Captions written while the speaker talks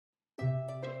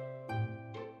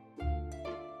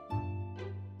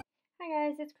Hi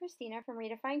guys, it's Christina from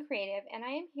Redefine Creative, and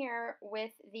I am here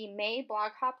with the May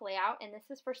blog hop layout, and this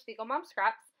is for SpiegelMom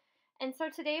Scraps. And so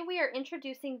today we are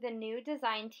introducing the new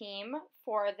design team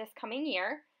for this coming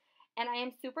year, and I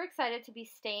am super excited to be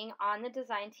staying on the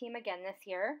design team again this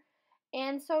year.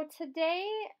 And so today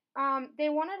they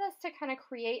wanted us to kind of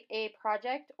create a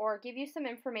project or give you some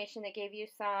information that gave you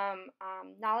some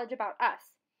knowledge about us.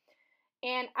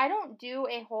 And I don't do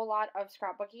a whole lot of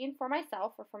scrapbooking for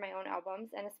myself or for my own albums,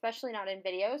 and especially not in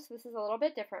videos, so this is a little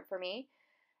bit different for me.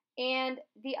 And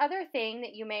the other thing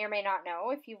that you may or may not know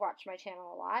if you've watched my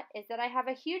channel a lot is that I have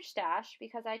a huge stash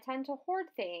because I tend to hoard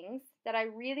things that I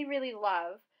really, really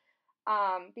love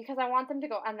because I want them to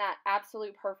go on that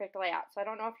absolute perfect layout. So I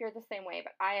don't know if you're the same way,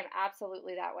 but I am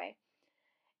absolutely that way.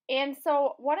 And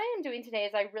so what I am doing today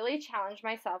is I really challenged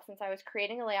myself since I was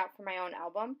creating a layout for my own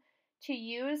album to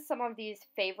use some of these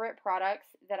favorite products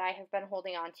that I have been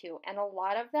holding on to, and a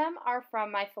lot of them are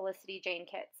from my Felicity Jane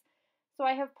kits. So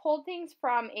I have pulled things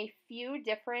from a few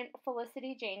different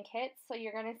Felicity Jane kits, so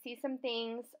you're going to see some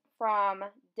things from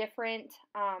different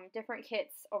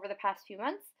kits over the past few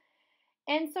months.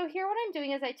 And so here what I'm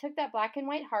doing is I took that black and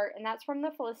white heart, and that's from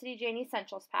the Felicity Jane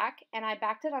Essentials pack, and I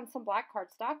backed it on some black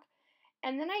cardstock.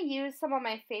 And then I used some of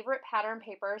my favorite pattern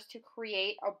papers to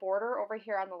create a border over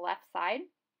here on the left side.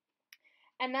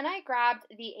 And then I grabbed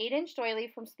the 8-inch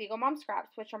doily from SpiegelMom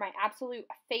Scraps, which are my absolute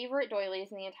favorite doilies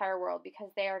in the entire world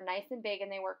because they are nice and big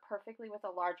and they work perfectly with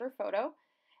a larger photo.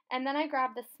 And then I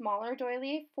grabbed the smaller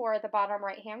doily for the bottom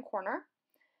right-hand corner.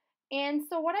 And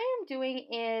so what I am doing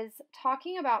is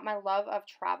talking about my love of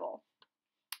travel.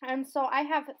 And so I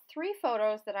have 3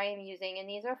 photos that I am using, and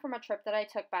these are from a trip that I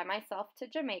took by myself to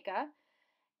Jamaica.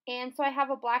 And so I have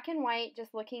a black and white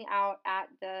just looking out at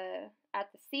the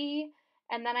sea.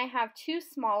 And then I have 2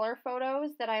 smaller photos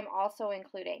that I'm also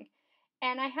including.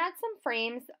 And I had some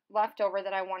frames left over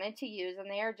that I wanted to use, and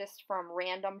they are just from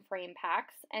random frame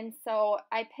packs. And so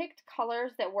I picked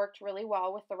colors that worked really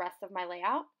well with the rest of my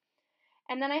layout.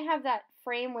 And then I have that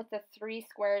frame with the 3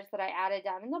 squares that I added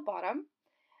down in the bottom.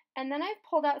 And then I've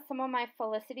pulled out some of my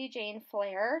Felicity Jane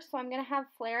flair. So I'm going to have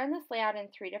flair in this layout in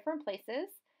 3 different places.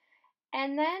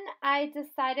 And then I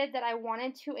decided that I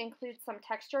wanted to include some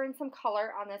texture and some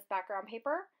color on this background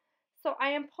paper. So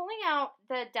I am pulling out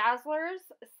the Dazzlerz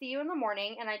See You in the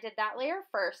Morning, and I did that layer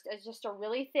first as just a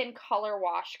really thin color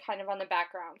wash kind of on the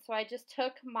background. So I just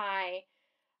took my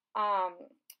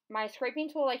my scraping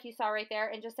tool like you saw right there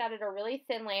and just added a really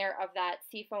thin layer of that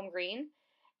seafoam green.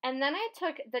 And then I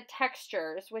took the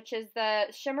Textures, which is the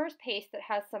Shimmerz paste that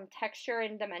has some texture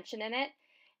and dimension in it,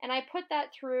 and I put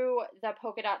that through the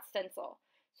polka dot stencil.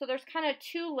 So there's kind of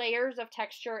 2 layers of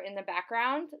texture in the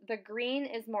background. The green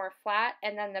is more flat,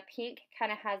 and then the pink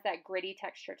kind of has that gritty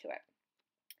texture to it.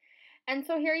 And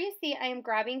so here you see I am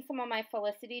grabbing some of my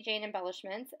Felicity Jane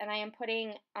embellishments, and I am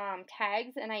putting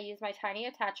tags, and I use my tiny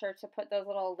attacher to put those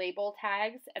little label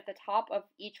tags at the top of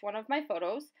each one of my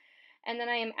photos. And then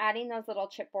I am adding those little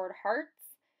chipboard hearts.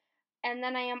 And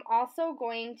then I am also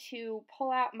going to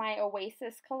pull out my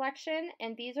Oasis collection,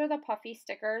 and these are the puffy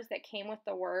stickers that came with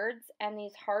the words, and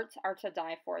these hearts are to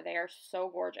die for. They are so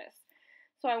gorgeous.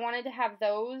 So I wanted to have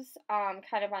those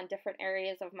kind of on different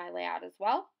areas of my layout as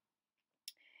well.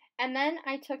 And then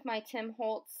I took my Tim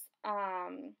Holtz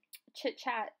Chit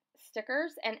Chat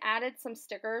stickers and added some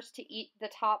stickers to the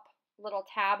top little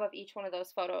tab of each one of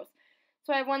those photos.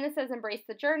 So I have one that says Embrace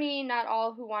the Journey, Not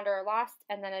All Who Wander are Lost,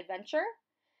 and then Adventure.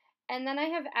 And then I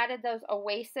have added those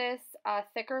Oasis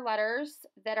thicker letters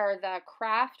that are the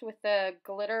craft with the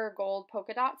glitter gold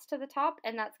polka dots to the top.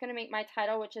 And that's going to make my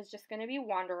title, which is just going to be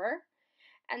Wanderer.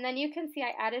 And then you can see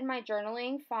I added my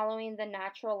journaling following the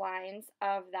natural lines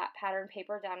of that pattern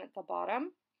paper down at the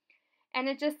bottom. And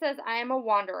it just says, I am a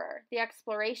wanderer. The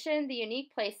exploration, the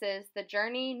unique places, the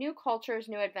journey, new cultures,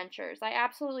 new adventures. I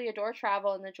absolutely adore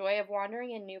travel and the joy of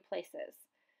wandering in new places.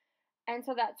 And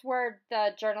so that's where the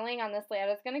journaling on this layout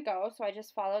is going to go. So I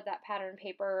just followed that pattern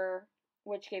paper,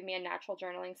 which gave me a natural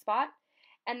journaling spot.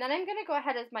 And then I'm going to go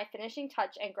ahead as my finishing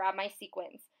touch and grab my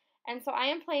sequins. And so I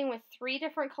am playing with 3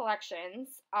 different collections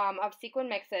of sequin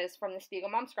mixes from the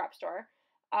SpiegelMom Scrap Store.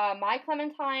 My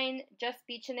Clementine, Just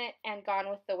Beachin It, and Gone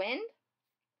with the Wind.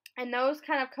 And those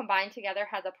kind of combined together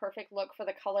had the perfect look for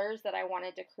the colors that I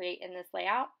wanted to create in this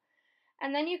layout.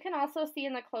 And then you can also see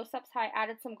in the close-ups how I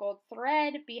added some gold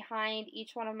thread behind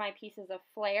each one of my pieces of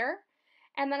flair.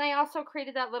 And then I also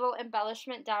created that little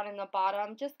embellishment down in the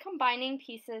bottom, just combining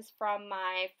pieces from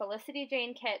my Felicity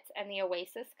Jane kits and the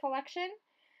Oasis collection.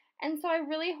 And so I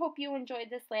really hope you enjoyed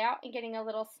this layout and getting a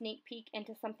little sneak peek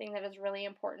into something that is really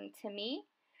important to me.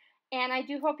 And I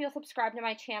do hope you'll subscribe to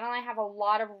my channel. I have a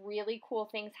lot of really cool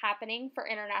things happening for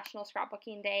International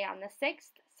Scrapbooking Day on the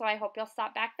 6th, so I hope you'll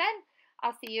stop back then.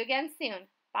 I'll see you again soon.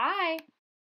 Bye!